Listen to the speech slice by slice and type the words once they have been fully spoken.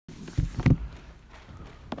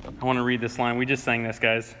I want to read this line. We just sang this,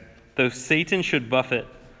 guys. Though Satan should buffet,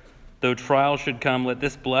 though trials should come, let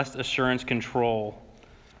this blessed assurance control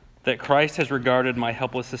that Christ has regarded my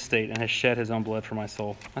helpless estate and has shed his own blood for my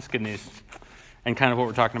soul. That's good news, and kind of what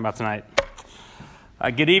we're talking about tonight.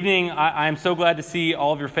 Good evening. I am so glad to see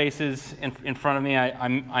all of your faces in front of me.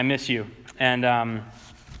 I miss you. And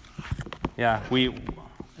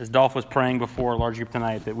as Dolph was praying before large group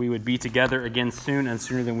tonight, that we would be together again soon and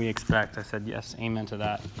sooner than we expect. I said, yes, amen to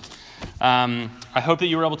that. I hope that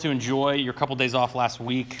you were able to enjoy your couple days off last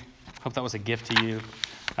week. I hope that was a gift to you.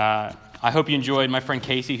 I hope you enjoyed my friend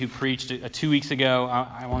Casey, who preached 2 weeks ago.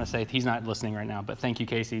 I want to say he's not listening right now, but thank you,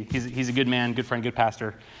 Casey. He's a good man, good friend, good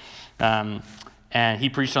pastor. And he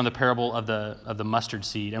preached on the parable of the mustard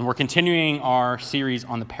seed. And we're continuing our series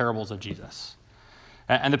on the parables of Jesus.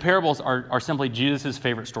 And the parables are simply Jesus'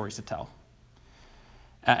 favorite stories to tell.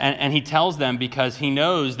 And he tells them because he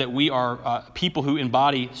knows that we are people who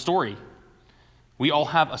embody story. We all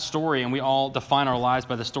have a story, and we all define our lives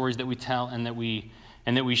by the stories that we tell and that we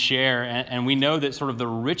share. And we know that sort of the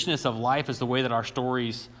richness of life is the way that our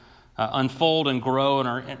stories unfold and grow and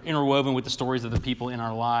are interwoven with the stories of the people in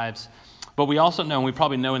our lives. But we also know, and we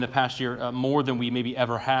probably know in the past year more than we maybe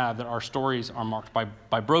ever have, that our stories are marked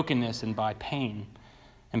by brokenness and by pain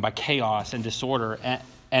and by chaos and disorder.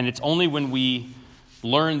 And it's only when we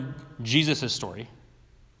learn Jesus' story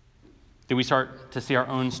that we start to see our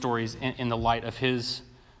own stories in the light of his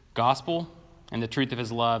gospel and the truth of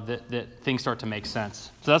his love, that things start to make sense.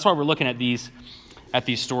 So that's why we're looking at these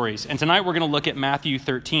stories. And tonight we're going to look at Matthew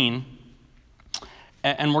 13,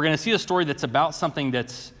 and we're going to see a story that's about something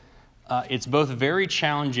that's it's both very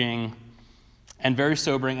challenging and very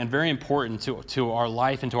sobering and very important to our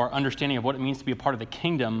life and to our understanding of what it means to be a part of the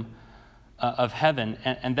kingdom of heaven.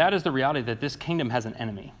 And that is the reality that this kingdom has an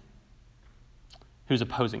enemy who's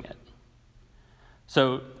opposing it.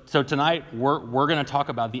 So tonight we're going to talk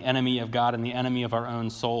about the enemy of God and the enemy of our own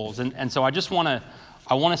souls. And so I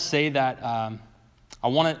want to say that I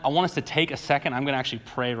want us to take a second. I'm going to actually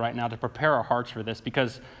pray right now to prepare our hearts for this,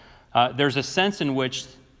 because there's a sense in which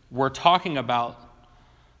we're talking about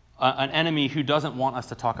an enemy who doesn't want us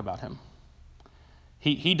to talk about him.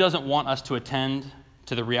 He doesn't want us to attend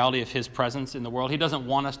to the reality of his presence in the world. He doesn't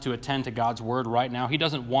want us to attend to God's word right now. He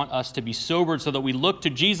doesn't want us to be sobered so that we look to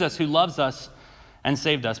Jesus, who loves us and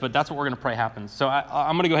saved us. But that's what we're going to pray happens. So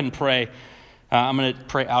I'm going to go ahead and pray. I'm going to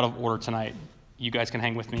pray out of order tonight. You guys can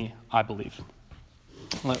hang with me, I believe.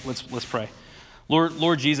 Let's pray.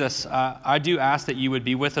 Lord Jesus, I do ask that you would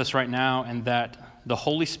be with us right now, and that the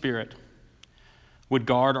Holy Spirit would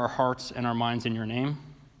guard our hearts and our minds in your name.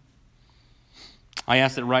 I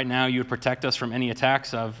ask that right now you would protect us from any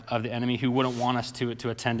attacks of the enemy who wouldn't want us to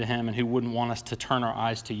attend to him and who wouldn't want us to turn our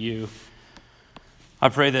eyes to you. I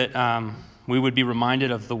pray that we would be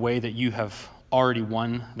reminded of the way that you have already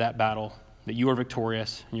won that battle, that you are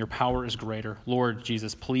victorious and your power is greater. Lord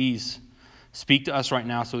Jesus, please speak to us right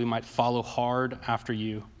now so we might follow hard after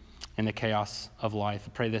you in the chaos of life. I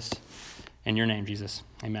pray this in your name, Jesus.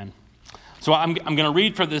 Amen. So I'm going to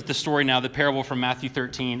read for the story now, the parable from Matthew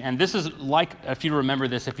 13. And this is like, if you remember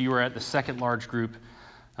this, if you were at the second large group,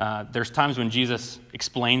 there's times when Jesus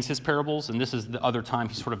explains his parables, and this is the other time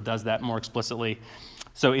he sort of does that more explicitly.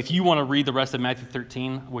 So if you want to read the rest of Matthew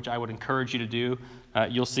 13, which I would encourage you to do,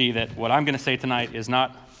 you'll see that what I'm going to say tonight is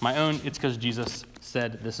not my own. It's because Jesus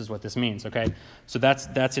said this is what this means, okay? So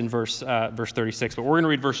that's in verse 36. But we're going to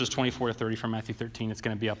read verses 24 to 30 from Matthew 13. It's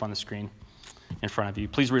going to be up on the screen in front of you.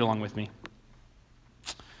 Please read along with me.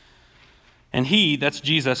 And he, that's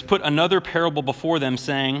Jesus, put another parable before them,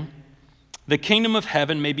 saying, the kingdom of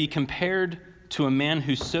heaven may be compared to a man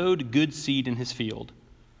who sowed good seed in his field.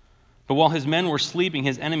 But while his men were sleeping,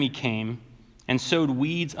 his enemy came and sowed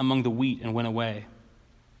weeds among the wheat and went away.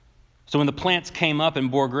 So when the plants came up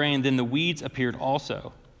and bore grain, then the weeds appeared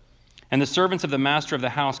also. And the servants of the master of the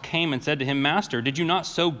house came and said to him, Master, did you not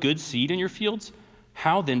sow good seed in your fields?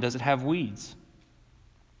 How then does it have weeds?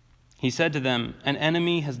 He said to them, an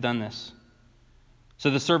enemy has done this. So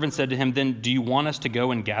the servant said to him, then do you want us to go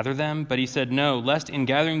and gather them? But he said, no, lest in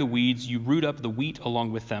gathering the weeds you root up the wheat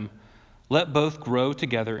along with them. Let both grow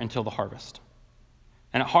together until the harvest.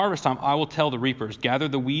 And at harvest time I will tell the reapers, gather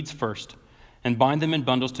the weeds first, and bind them in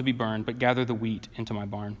bundles to be burned, but gather the wheat into my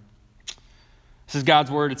barn. This is God's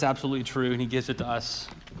word. It's absolutely true, and he gives it to us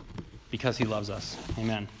because he loves us.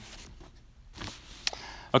 Amen.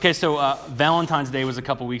 Okay, so Valentine's Day was a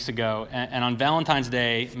couple weeks ago, and on Valentine's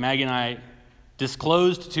Day, Maggie and I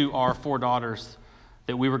disclosed to our 4 daughters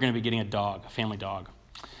that we were going to be getting a dog, a family dog.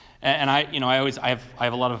 And I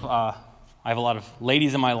have a lot of I have a lot of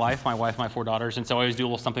ladies in my life, my wife, my 4 daughters, and so I always do a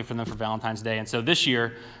little something for them for Valentine's Day. And so this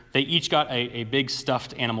year, they each got a big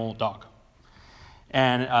stuffed animal dog.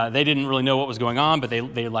 And they didn't really know what was going on, but they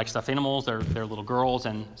like stuffed animals. They're little girls.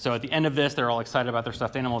 And so at the end of this, they're all excited about their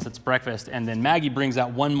stuffed animals. It's breakfast. And then Maggie brings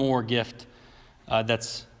out one more gift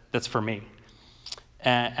that's for me.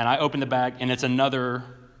 And I open the bag, and it's another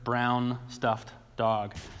brown stuffed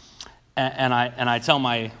dog. And I tell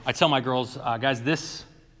my girls, guys, this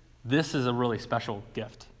is a really special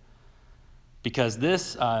gift. Because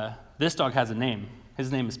this dog has a name.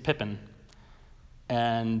 His name is Pippin.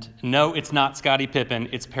 And no, it's not Scottie Pippen.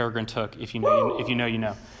 It's Peregrine Took. If you know, you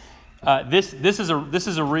know. This is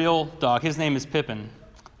a real dog. His name is Pippin.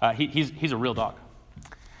 He's a real dog.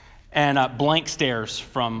 And blank stares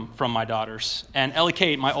from my daughters. And Ellie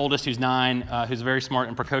Kate, my oldest, who's 9, who's very smart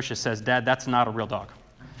and precocious, says, "Dad, that's not a real dog."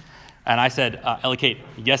 And I said, Ellie Kate,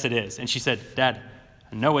 "Yes, it is." And she said, "Dad,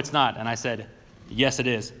 no, it's not." And I said, "Yes, it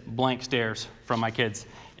is." Blank stares from my kids.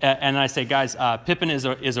 And I say, "Guys, Pippin is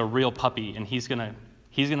a real puppy, and he's gonna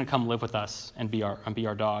come live with us and be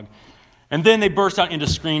our dog." And then they burst out into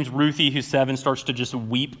screams. Ruthie, who's 7, starts to just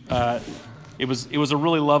weep. It was a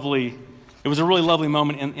really lovely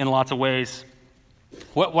moment in lots of ways.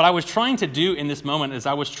 What I was trying to do in this moment is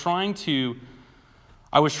I was trying to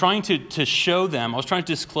show them. I was trying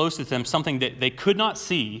to disclose to them something that they could not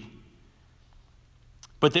see,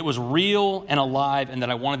 but that was real and alive, and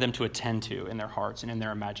that I wanted them to attend to in their hearts and in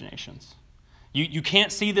their imaginations. You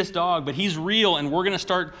can't see this dog, but he's real, and we're going to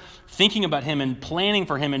start thinking about him and planning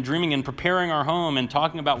for him and dreaming and preparing our home and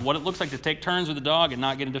talking about what it looks like to take turns with the dog and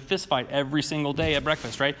not get into a fist fight every single day at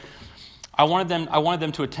breakfast, right? I wanted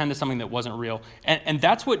them to attend to something that wasn't real. And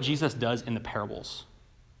that's what Jesus does in the parables.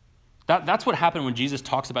 That's what happened when Jesus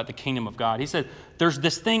talks about the kingdom of God. He said, there's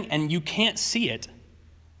this thing, and you can't see it,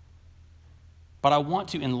 but I want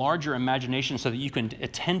to enlarge your imagination so that you can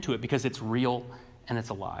attend to it because it's real and it's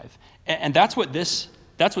alive. And that's what this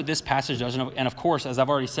passage does. And of course, as I've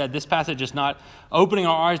already said, this passage is not opening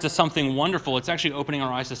our eyes to something wonderful. It's actually opening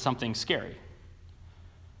our eyes to something scary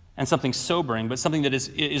and something sobering, but something that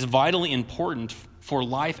is vitally important for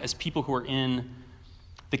life as people who are in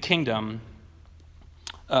the kingdom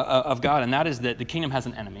of God. And that is that the kingdom has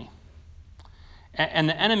an enemy. And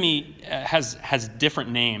the enemy has different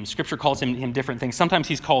names. Scripture calls him different things. Sometimes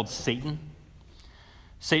he's called Satan.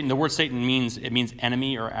 Satan, the word Satan means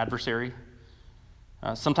enemy or adversary.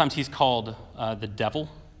 Sometimes he's called the devil.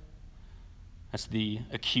 That's the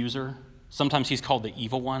accuser. Sometimes he's called the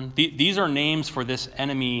evil one. These are names for this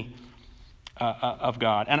enemy of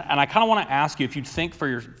God. And I kind of want to ask you, if you'd think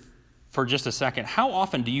for just a second, how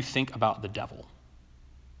often do you think about the devil?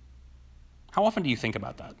 How often do you think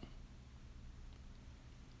about that?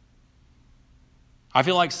 I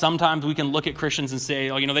feel like sometimes we can look at Christians and say,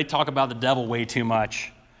 oh, they talk about the devil way too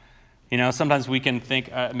much. Sometimes we can think,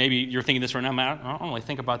 maybe you're thinking this right now, man, I don't really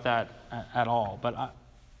think about that at all. But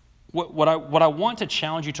what I want to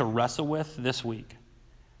challenge you to wrestle with this week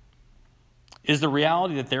is the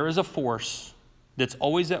reality that there is a force that's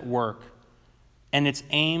always at work, and its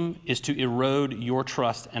aim is to erode your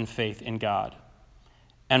trust and faith in God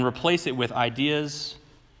and replace it with ideas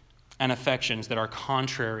and affections that are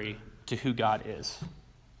contrary to who God is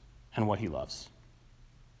and what he loves.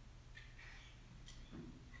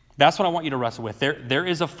 That's what I want you to wrestle with. There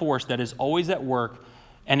is a force that is always at work,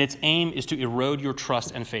 and its aim is to erode your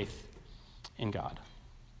trust and faith in God.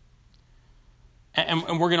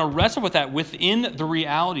 And we're going to wrestle with that within the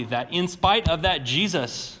reality that in spite of that,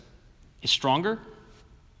 Jesus is stronger,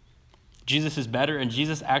 Jesus is better, and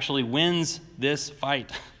Jesus actually wins this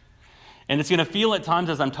fight. And it's going to feel at times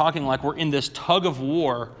as I'm talking like we're in this tug of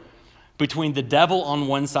war between the devil on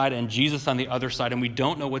one side and Jesus on the other side, and we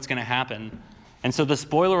don't know what's going to happen. And so the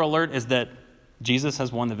spoiler alert is that Jesus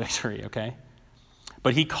has won the victory, okay?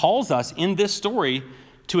 But he calls us in this story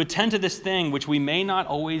to attend to this thing which we may not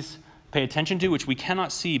always pay attention to, which we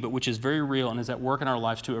cannot see, but which is very real and is at work in our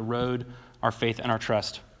lives to erode our faith and our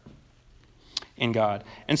trust in God.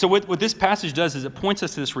 And so what this passage does is it points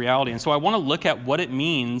us to this reality. And so I want to look at what it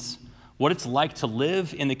means, what it's like to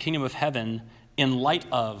live in the kingdom of heaven in light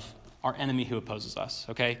of our enemy who opposes us,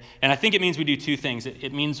 okay? And I think it means we do two things.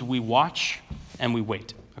 It means we watch and we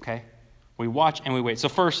wait, okay? We watch and we wait. So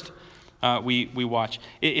first, we watch.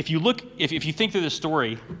 If you think through the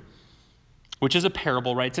story, which is a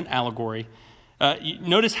parable, right? It's an allegory.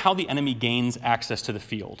 Notice how the enemy gains access to the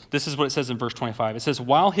field. This is what it says in verse 25. It says,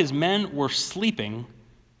 while his men were sleeping,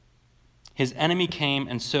 his enemy came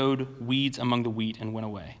and sowed weeds among the wheat and went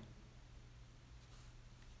away.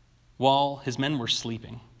 While his men were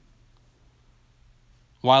sleeping.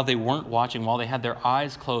 while they weren't watching, while they had their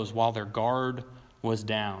eyes closed, while their guard was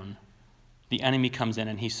down, the enemy comes in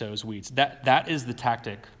and he sows weeds. That is the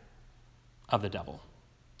tactic of the devil.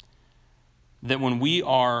 That when we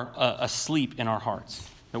are asleep in our hearts,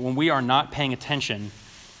 that when we are not paying attention,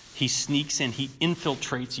 he sneaks in, he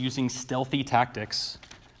infiltrates using stealthy tactics,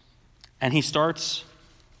 and he starts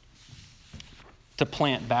to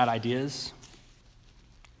plant bad ideas.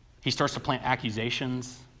 He starts to plant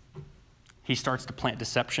accusations. He starts to plant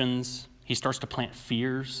deceptions. He starts to plant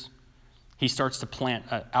fears. He starts to plant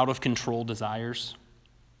out-of-control desires.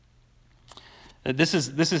 This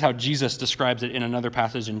is how Jesus describes it in another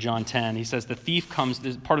passage in John 10. He says, the thief comes,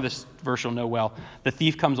 part of this verse you'll know well, the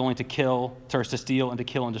thief comes only to kill, to steal, and to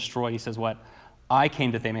kill and destroy. He says what? I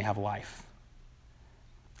came that they may have life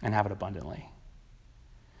and have it abundantly.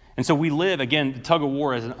 And so we live, again, the tug of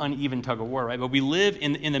war is an uneven tug of war, right? But we live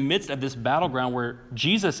in the midst of this battleground where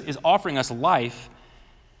Jesus is offering us life,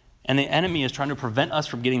 and the enemy is trying to prevent us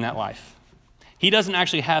from getting that life. He doesn't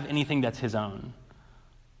actually have anything that's his own.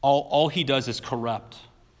 All he does is corrupt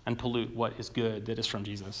and pollute what is good that is from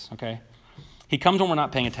Jesus, okay? He comes when we're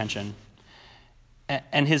not paying attention,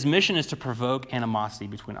 and his mission is to provoke animosity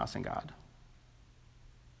between us and God.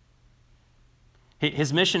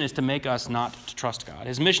 His mission is to make us not to trust God.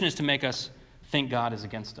 His mission is to make us think God is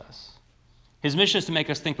against us. His mission is to make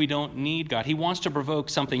us think we don't need God. He wants to provoke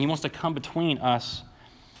something. He wants to come between us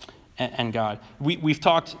and God. We've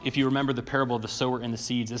talked, if you remember the parable of the sower and the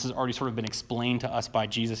seeds, this has already sort of been explained to us by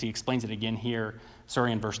Jesus. He explains it again here,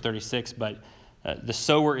 starting in verse 36. But the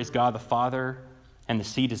sower is God the Father, and the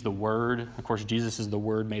seed is the Word. Of course, Jesus is the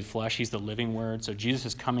Word made flesh. He's the living Word. So Jesus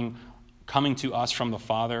is coming to us from the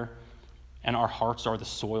Father, and our hearts are the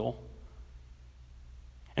soil.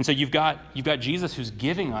 And so you've got Jesus who's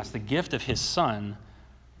giving us the gift of his Son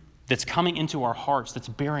that's coming into our hearts, that's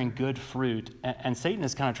bearing good fruit. And Satan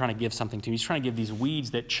is kind of trying to give something to him. He's trying to give these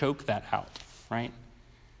weeds that choke that out, right?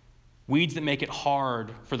 Weeds that make it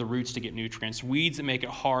hard for the roots to get nutrients. Weeds that make it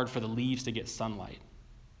hard for the leaves to get sunlight.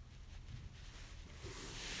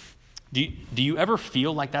 Do you ever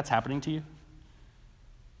feel like that's happening to you?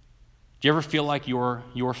 Do you ever feel like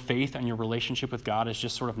your faith and your relationship with God is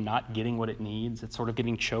just sort of not getting what it needs? It's sort of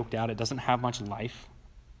getting choked out. It doesn't have much life.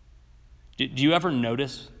 Do you ever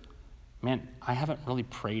notice, man, I haven't really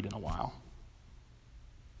prayed in a while.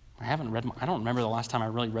 I don't remember the last time I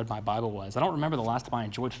really read my Bible was. I don't remember the last time I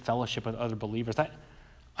enjoyed fellowship with other believers.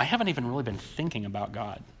 I haven't even really been thinking about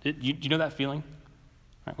God. Do you know that feeling?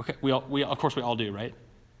 Right, okay, we of course we all do, right?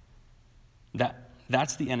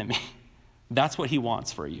 That's the enemy. That's what he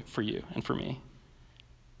wants for you and for me.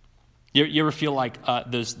 You ever feel like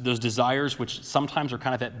those desires, which sometimes are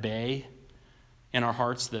kind of at bay in our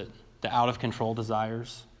hearts, the out-of-control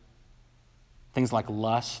desires, things like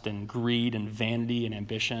lust and greed and vanity and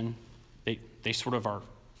ambition, they sort of are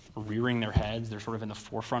rearing their heads. They're sort of in the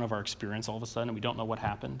forefront of our experience all of a sudden, and we don't know what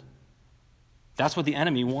happened. That's what the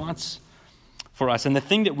enemy wants for us. And the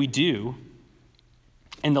thing that we do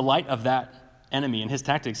in the light of that enemy and his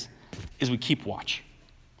tactics is we keep watch.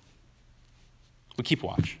 We keep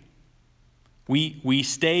watch. We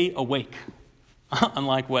stay awake,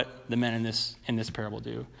 unlike what the men in this parable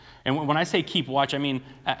do. And when I say keep watch, I mean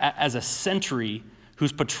as a sentry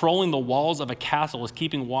who's patrolling the walls of a castle is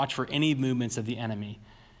keeping watch for any movements of the enemy.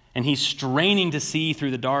 And he's straining to see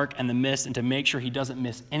through the dark and the mist and to make sure he doesn't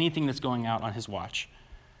miss anything that's going out on his watch.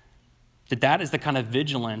 That is the kind of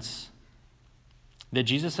vigilance that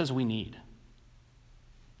Jesus says we need.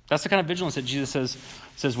 That's the kind of vigilance that Jesus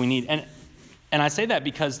says we need. And I say that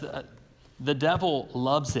because the devil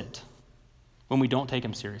loves it when we don't take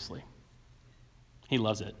him seriously. He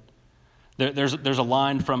loves it. There's a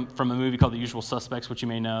line from a movie called The Usual Suspects, which you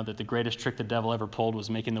may know, that the greatest trick the devil ever pulled was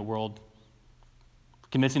convincing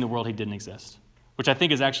the world he didn't exist, which I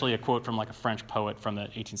think is actually a quote from like a French poet from the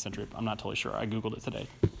 18th century. I'm not totally sure. I Googled it today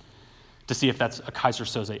to see if that's a Kaiser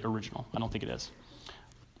Soze original. I don't think it is.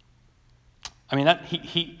 I mean,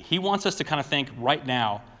 he wants us to kind of think right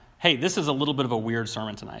now, hey, this is a little bit of a weird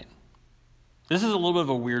sermon tonight. This is a little bit of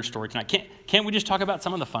a weird story tonight. Can't we just talk about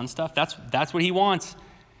some of the fun stuff? That's what he wants.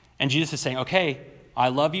 And Jesus is saying, okay, I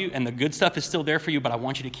love you, and the good stuff is still there for you, but I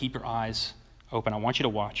want you to keep your eyes open. I want you to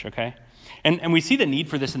watch, okay? And we see the need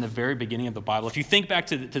for this in the very beginning of the Bible. If you think back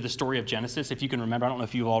to the story of Genesis, if you can remember, I don't know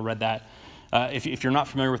if you've all read that. If you're not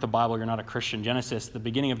familiar with the Bible, you're not a Christian. Genesis, the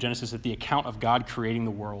beginning of Genesis is the account of God creating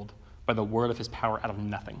the world by the word of his power out of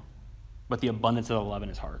nothing, but the abundance of the love in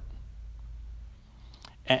his heart.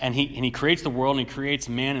 And he creates the world, and he creates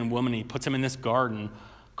man and woman, and he puts them in this garden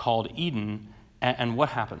called Eden. And what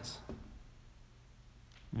happens?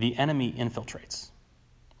 The enemy infiltrates,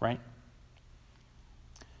 right?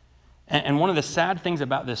 And one of the sad things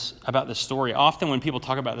about this story, often when people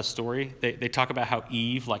talk about this story, they talk about how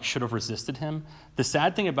Eve should have resisted him. The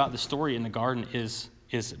sad thing about the story in the garden is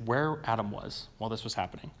where Adam was while this was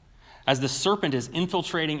happening. As the serpent is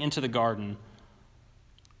infiltrating into the garden,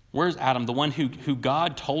 where's Adam, the one who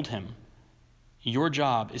God told him, your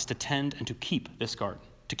job is to tend and to keep this garden,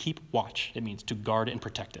 to keep watch. It means to guard and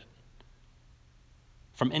protect it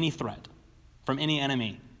from any threat, from any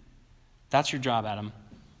enemy. That's your job, Adam.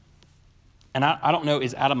 And I don't know,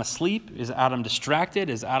 is Adam asleep? Is Adam distracted?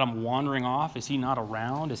 Is Adam wandering off? Is he not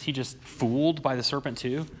around? Is he just fooled by the serpent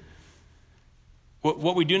too?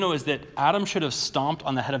 What we do know is that Adam should have stomped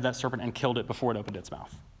on the head of that serpent and killed it before it opened its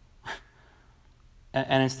mouth.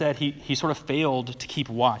 And instead, he sort of failed to keep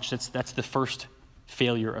watch. That's the first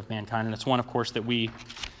failure of mankind. And it's one, of course, that we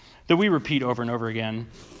repeat over and over again.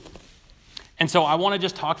 And so I want to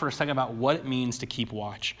just talk for a second about what it means to keep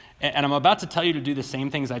watch. And I'm about to tell you to do the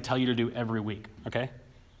same things I tell you to do every week, okay?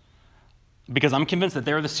 Because I'm convinced that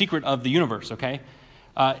they're the secret of the universe, okay?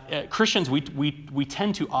 Christians, we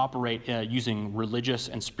tend to operate using religious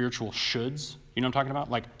and spiritual shoulds. You know what I'm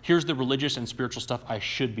talking about? Here's the religious and spiritual stuff I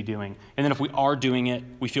should be doing. And then if we are doing it,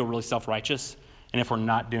 we feel really self-righteous. And if we're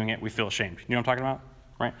not doing it, we feel ashamed. You know what I'm talking about?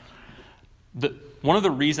 Right? One of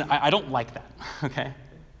the reasons, I don't like that, okay?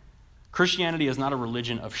 Christianity is not a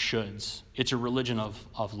religion of shoulds. It's a religion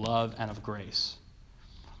of love and of grace.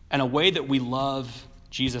 And a way that we love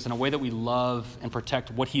Jesus, and a way that we love and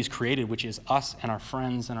protect what he's created, which is us and our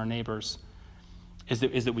friends and our neighbors, is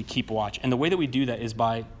that we keep watch. And the way that we do that is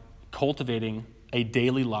by cultivating a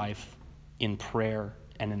daily life in prayer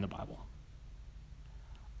and in the Bible.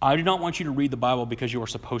 I do not want you to read the Bible because you are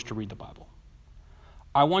supposed to read the Bible.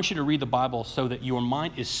 I want you to read the Bible so that your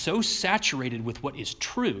mind is so saturated with what is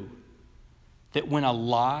true that when a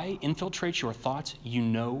lie infiltrates your thoughts, you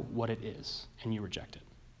know what it is and you reject it.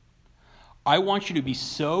 I want you to be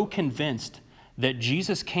so convinced that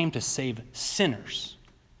Jesus came to save sinners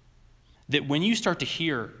that when you start to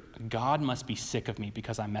hear, God must be sick of me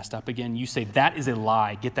because I messed up again, you say, that is a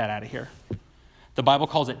lie. Get that out of here. The Bible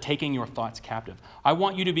calls it taking your thoughts captive. I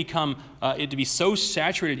want you to become, it to be so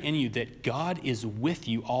saturated in you that God is with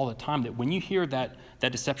you all the time, that when you hear that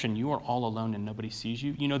deception, you are all alone and nobody sees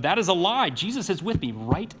you. You know, that is a lie. Jesus is with me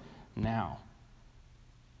right now.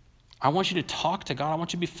 I want you to talk to God. I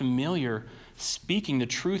want you to be familiar speaking the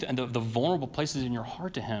truth and the vulnerable places in your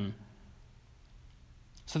heart to him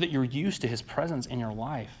so that you're used to his presence in your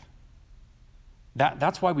life.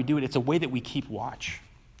 That's why we do it. It's a way that we keep watch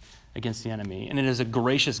against the enemy. And it is a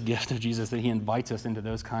gracious gift of Jesus that he invites us into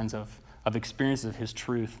those kinds of experiences of his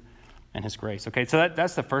truth and his grace. Okay, so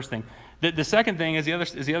that's the first thing. The second thing is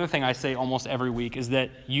the other thing I say almost every week is that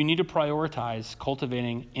you need to prioritize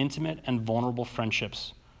cultivating intimate and vulnerable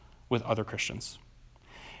friendships with other Christians.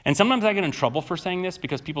 And sometimes I get in trouble for saying this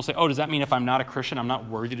because people say, oh, does that mean if I'm not a Christian, I'm not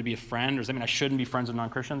worthy to be a friend? Or does that mean I shouldn't be friends with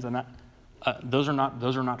non-Christians? And those are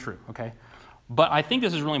not true, okay? But I think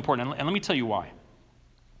this is really important, and let me tell you why.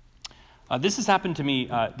 This has happened to me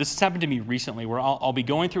recently, where I'll be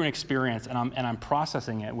going through an experience and I'm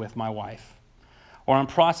processing it with my wife, or I'm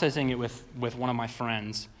processing it with one of my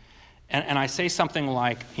friends, and I say something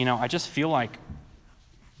like, I just feel like,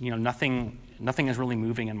 nothing is really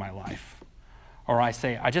moving in my life, or I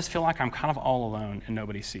say, I just feel like I'm kind of all alone and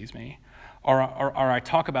nobody sees me, or I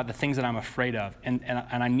talk about the things that I'm afraid of, and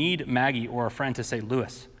I need Maggie or a friend to say,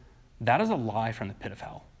 Lewis, that is a lie from the pit of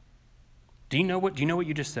hell. Do you know what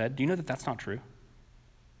you just said? Do you know that that's not true?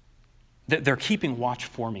 That they're keeping watch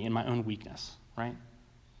for me in my own weakness, right?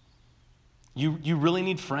 You really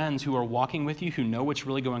need friends who are walking with you, who know what's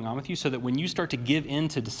really going on with you, so that when you start to give in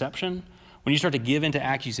to deception, when you start to give into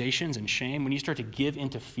accusations and shame, when you start to give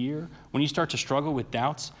into fear, when you start to struggle with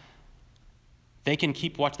doubts, they can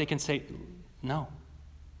keep watch. They can say, no,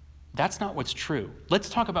 that's not what's true. Let's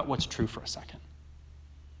talk about what's true for a second.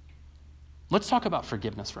 Let's talk about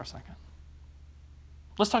forgiveness for a second.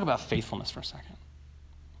 Let's talk about faithfulness for a second.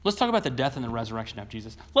 Let's talk about the death and the resurrection of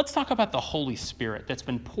Jesus. Let's talk about the Holy Spirit that's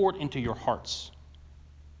been poured into your hearts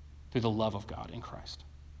through the love of God in Christ.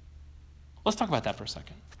 Let's talk about that for a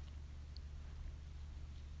second.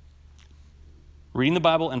 Reading the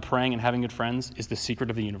Bible and praying and having good friends is the secret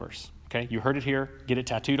of the universe. Okay, you heard it here. Get it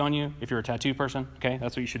tattooed on you if you're a tattoo person. Okay,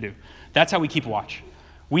 that's what you should do. That's how we keep watch.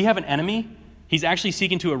 We have an enemy. He's actually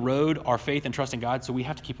seeking to erode our faith and trust in God, so we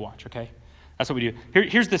have to keep watch, okay? That's what we do.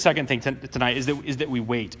 Here's the second thing tonight is that we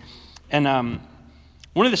wait. And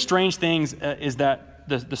one of the strange things is that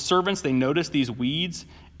the servants, they notice these weeds,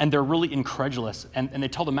 and they're really incredulous. And they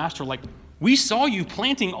tell the master, like, we saw you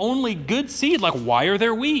planting only good seed. Like, why are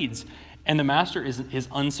there weeds? And the master is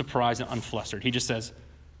unsurprised and unflustered. He just says,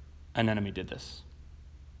 an enemy did this.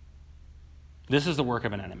 This is the work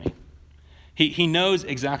of an enemy. He knows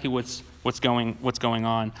exactly what's going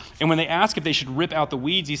on. And when they ask if they should rip out the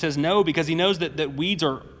weeds, he says no, because he knows that weeds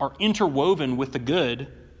are interwoven with the good,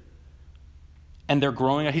 and they're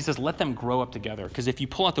growing up. He says, let them grow up together, because if you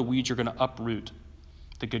pull out the weeds, you're going to uproot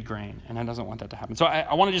the good grain, and he doesn't want that to happen. So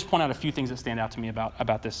I want to just point out a few things that stand out to me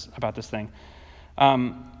about this thing.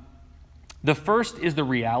 The first is the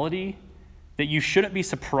reality that you shouldn't be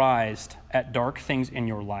surprised at dark things in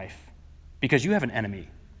your life, because you have an enemy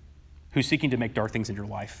who's seeking to make dark things in your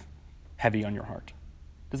life heavy on your heart.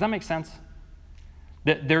 Does that make sense?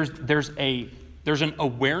 That there's an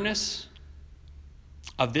awareness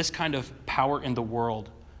of this kind of power in the world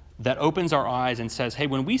that opens our eyes and says, hey,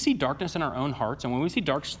 when we see darkness in our own hearts and when we see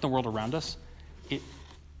darkness in the world around us,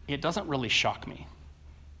 it doesn't really shock me.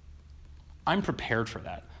 I'm prepared for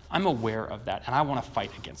that. I'm aware of that, and I want to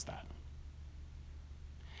fight against that.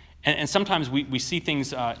 And sometimes we see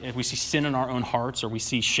things, if we see sin in our own hearts, or we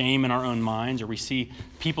see shame in our own minds, or we see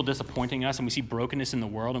people disappointing us, and we see brokenness in the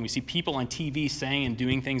world, and we see people on TV saying and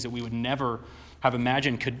doing things that we would never have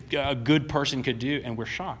imagined a good person could do, and we're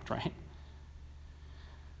shocked, right?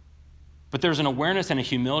 But there's an awareness and a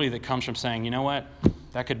humility that comes from saying, you know what,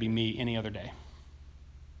 that could be me any other day.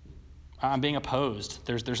 I'm being opposed.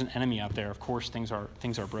 There's an enemy out there. Of course, things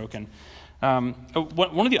are broken. One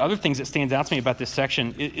of the other things that stands out to me about this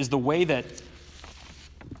section is the way that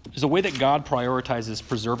God prioritizes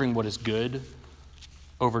preserving what is good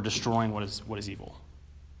over destroying what is evil.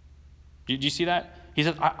 Do you see that? He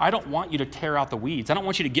says, I don't want you to tear out the weeds. I don't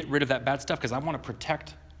want you to get rid of that bad stuff, because I want to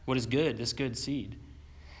protect what is good, this good seed.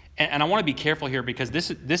 And I want to be careful here, because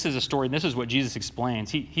this is a story, and this is what Jesus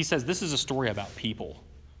explains. He says this is a story about people.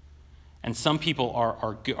 And some people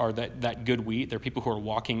are that good wheat. They're people who are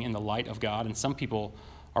walking in the light of God. And some people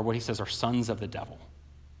are what he says are sons of the devil.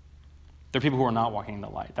 They're people who are not walking in the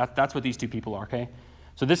light. That's what these two people are, okay?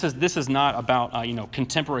 So this is not about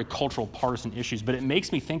contemporary cultural partisan issues, but it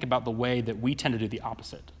makes me think about the way that we tend to do the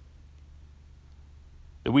opposite.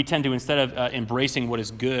 That we tend to, instead of embracing what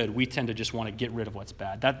is good, we tend to just want to get rid of what's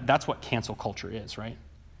bad. That's what cancel culture is, right?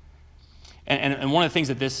 And one of the things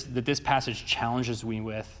that this passage challenges me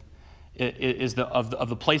with is of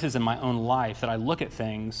the places in my own life that I look at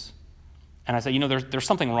things and I say, there's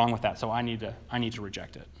something wrong with that, so I need to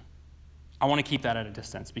reject it. I want to keep that at a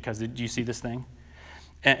distance, because do you see this thing?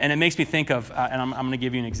 And it makes me think of, and I'm going to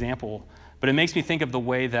give you an example, but it makes me think of the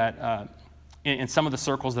way that in some of the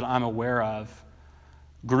circles that I'm aware of,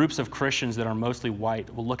 groups of Christians that are mostly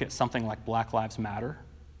white will look at something like Black Lives Matter,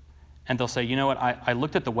 and they'll say, you know what, I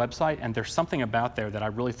looked at the website, and there's something about there that I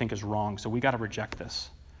really think is wrong, so we got to reject this.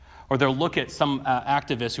 Or they'll look at some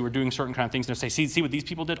activists who are doing certain kind of things and they'll say, see what these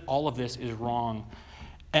people did? All of this is wrong.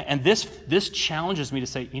 And this challenges me to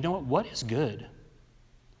say, you know what is good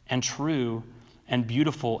and true and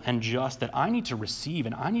beautiful and just that I need to receive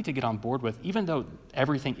and I need to get on board with, even though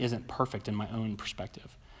everything isn't perfect in my own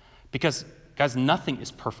perspective. Because, guys, nothing is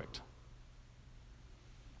perfect.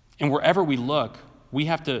 And wherever we look, we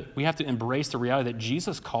have to embrace the reality that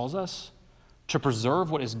Jesus calls us to preserve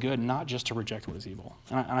what is good, not just to reject what is evil.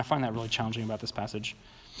 And I find that really challenging about this passage.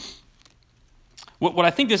 What I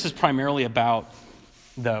think this is primarily about,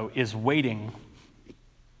 though, is waiting.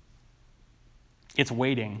 It's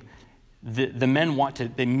waiting. The men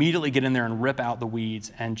they immediately get in there and rip out the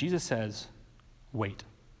weeds, and Jesus says, wait.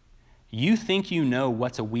 You think you know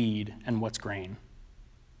what's a weed and what's grain,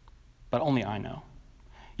 but only I know.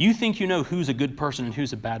 You think you know who's a good person and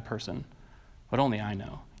who's a bad person, but only I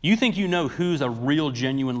know. You think you know who's a real,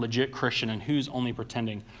 genuine, legit Christian and who's only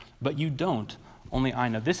pretending, but you don't. Only I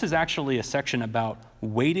know. This is actually a section about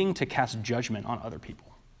waiting to cast judgment on other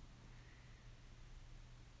people.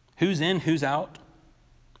 Who's in, who's out,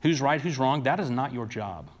 who's right, who's wrong, that is not your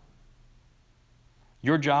job.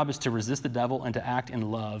 Your job is to resist the devil and to act in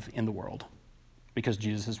love in the world, because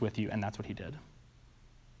Jesus is with you, and that's what he did.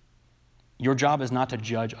 Your job is not to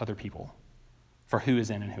judge other people for who is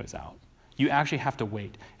in and who is out. You actually have to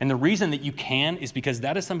wait. And the reason that you can is because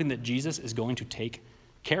that is something that Jesus is going to take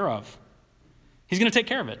care of. He's going to take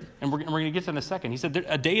care of it. And we're going to get to that in a second. He said,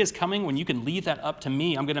 a day is coming when you can leave that up to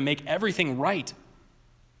me. I'm going to make everything right.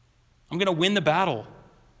 I'm going to win the battle.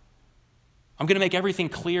 I'm going to make everything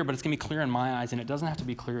clear, but it's going to be clear in my eyes, and it doesn't have to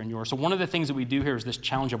be clear in yours. So one of the things that we do here is this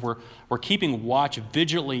challenge of we're keeping watch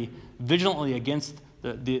vigilantly against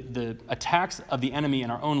the attacks of the enemy in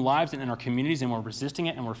our own lives and in our communities, and we're resisting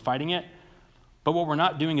it and we're fighting it. But what we're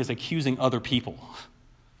not doing is accusing other people.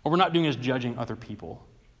 What we're not doing is judging other people.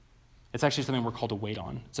 It's actually something we're called to wait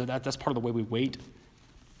on. So that's part of the way we wait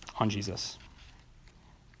on Jesus.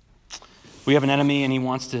 We have an enemy, and he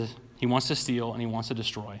wants to He wants to steal, and he wants to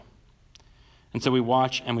destroy. And so we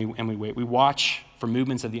watch and we wait. We watch for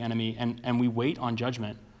movements of the enemy, and we wait on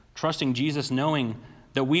judgment, trusting Jesus, knowing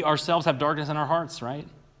that we ourselves have darkness in our hearts, right?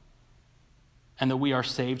 And that we are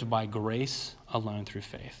saved by grace alone through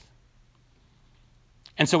faith.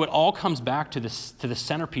 And so it all comes back to the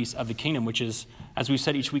centerpiece of the kingdom, which is, as we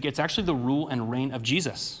said each week, it's actually the rule and reign of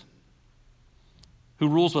Jesus, who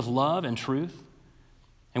rules with love and truth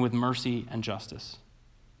and with mercy and justice.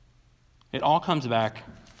 It all comes back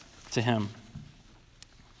to him.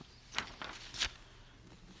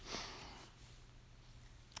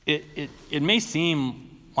 It may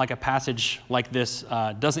seem like a passage like this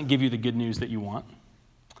doesn't give you the good news that you want.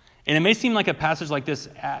 And it may seem like a passage like this,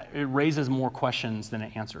 it raises more questions than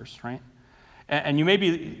it answers, right? And you may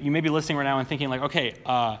be listening right now and thinking like, okay,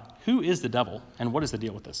 who is the devil and what is the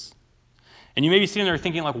deal with this? And you may be sitting there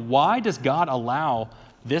thinking like, why does God allow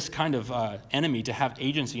this kind of enemy to have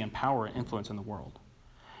agency and power and influence in the world?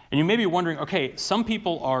 And you may be wondering, okay, some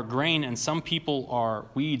people are grain and some people are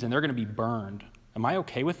weeds and they're going to be burned. Am I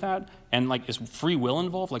okay with that? And like, is free will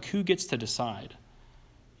involved? Like, who gets to decide?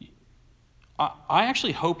 I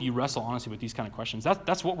actually hope you wrestle honestly with these kind of questions.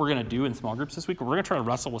 That's what we're going to do in small groups this week. We're going to try to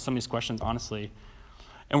wrestle with some of these questions honestly,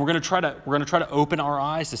 and we're going to try to open our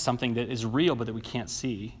eyes to something that is real but that we can't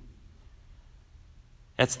see.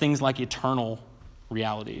 It's things like eternal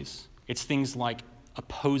realities. It's things like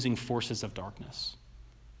opposing forces of darkness.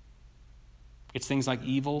 It's things like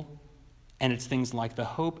evil, and it's things like the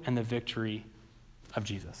hope and the victory of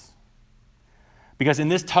Jesus. Because in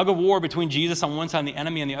this tug of war between Jesus on one side and the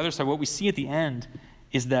enemy on the other side, what we see at the end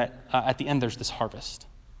is that at the end there's this harvest.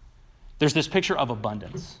 There's this picture of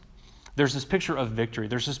abundance. There's this picture of victory.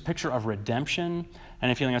 There's this picture of redemption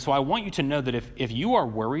and a feeling. So I want you to know that if you are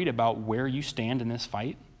worried about where you stand in this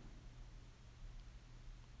fight,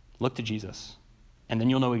 look to Jesus, and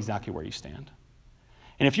then you'll know exactly where you stand.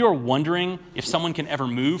 And if you're wondering if someone can ever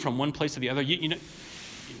move from one place to the other, you know,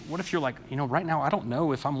 what if you're like, right now I don't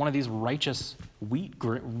know if I'm one of these righteous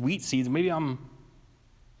wheat seeds. Maybe I'm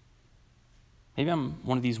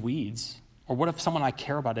one of these weeds. Or what if someone I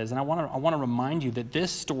care about is? And I want to remind you that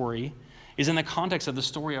this story is in the context of the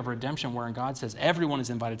story of redemption, wherein God says everyone is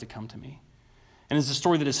invited to come to me. And it's a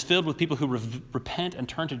story that is filled with people who repent and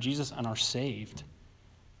turn to Jesus and are saved.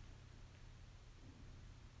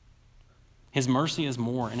 His mercy is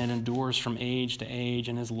more, and it endures from age to age,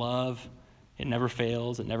 and his love, it never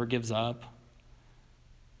fails, it never gives up.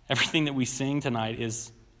 Everything that we sing tonight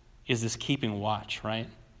is this keeping watch, right?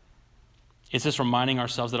 It's just reminding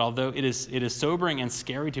ourselves that although it is sobering and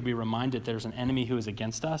scary to be reminded there's an enemy who is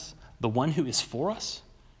against us, the one who is for us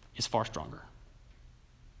is far stronger.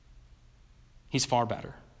 He's far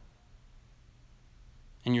better.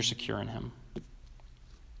 And you're secure in him.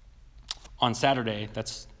 On Saturday,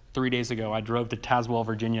 that's 3 days ago, I drove to Tazewell,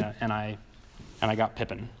 Virginia, and I got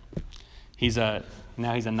Pippin. Now he's a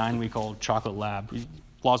 9-week-old chocolate lab.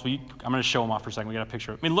 Laws, I'm going to show him off for a second. We got a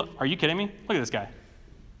picture. I mean, look, are you kidding me? Look at this guy.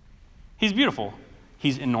 He's beautiful.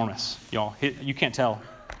 He's enormous, y'all. You can't tell.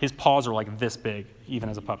 His paws are like this big, even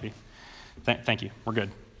as a puppy. Thank you. We're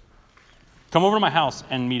good. Come over to my house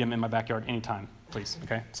and meet him in my backyard anytime, please.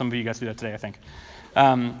 Okay. Some of you guys do that today, I think.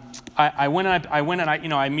 I went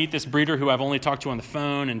and I meet this breeder who I've only talked to on the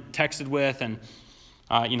phone and texted with, and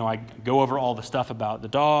I go over all the stuff about the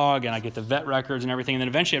dog, and I get the vet records and everything, and then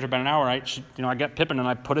eventually after about an hour, I got Pippin and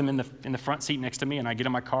I put him in the front seat next to me, and I get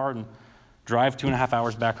in my car and drive 2.5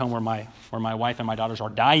 hours back home where my wife and my daughters are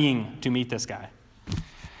dying to meet this guy.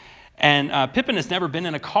 And Pippin has never been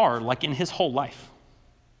in a car like in his whole life.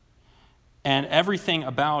 And everything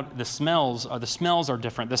about the smells are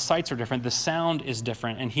different, the sights are different, the sound is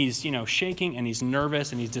different, and he's shaking and he's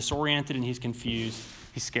nervous and he's disoriented and he's confused.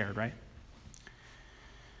 He's scared, right?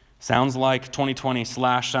 Sounds like 2020 /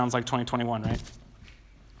 sounds like 2021, right?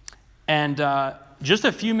 And just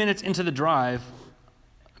a few minutes into the drive,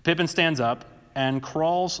 Pippin stands up and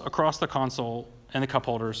crawls across the console and the cup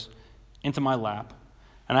holders into my lap.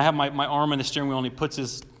 And I have my arm on the steering wheel, and he puts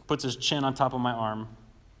his chin on top of my arm,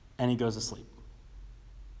 and he goes to sleep.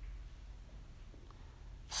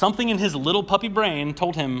 Something in his little puppy brain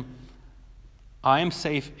told him, I am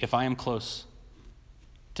safe if I am close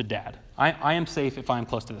to Dad. I am safe if I am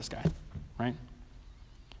close to this guy, right?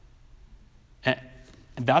 And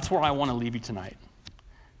that's where I want to leave you tonight.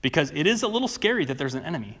 Because it is a little scary that there's an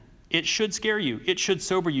enemy. It should scare you. It should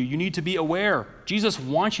sober you. You need to be aware. Jesus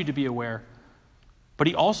wants you to be aware. But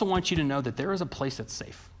he also wants you to know that there is a place that's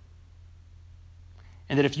safe.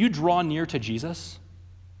 And that if you draw near to Jesus,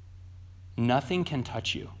 nothing can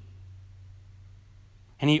touch you.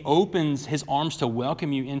 And he opens his arms to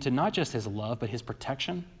welcome you into not just his love, but his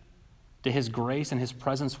protection, to his grace and his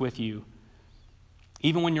presence with you,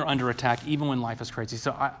 even when you're under attack, even when life is crazy.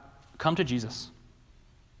 So come to Jesus.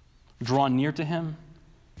 Draw near to him,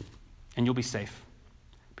 and you'll be safe,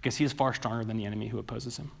 because he is far stronger than the enemy who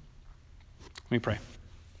opposes him. Let me pray.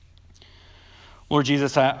 Lord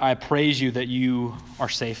Jesus, I praise you that you are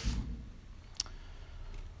safe.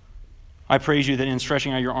 I praise you that in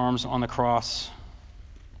stretching out your arms on the cross,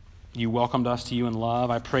 you welcomed us to you in love.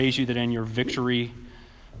 I praise you that in your victory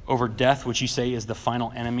over death, which you say is the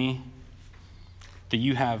final enemy, that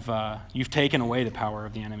you've taken away the power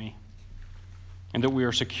of the enemy, and that we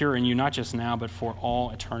are secure in you, not just now, but for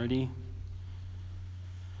all eternity.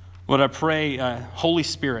 Lord, I pray, Holy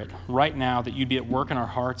Spirit, right now that you'd be at work in our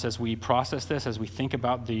hearts as we process this, as we think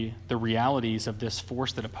about the realities of this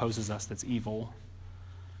force that opposes us, that's evil.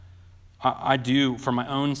 I do, for my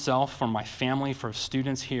own self, for my family, for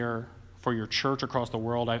students here, for your church across the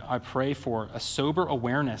world, I pray for a sober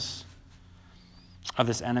awareness of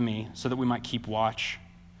this enemy so that we might keep watch.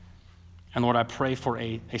 And Lord, I pray for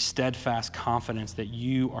a steadfast confidence that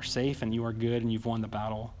you are safe and you are good and you've won the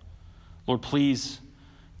battle. Lord, please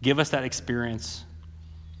give us that experience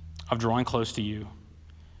of drawing close to you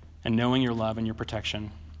and knowing your love and your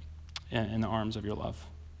protection in the arms of your love.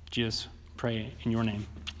 Jesus, pray in your name.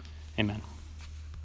 Amen.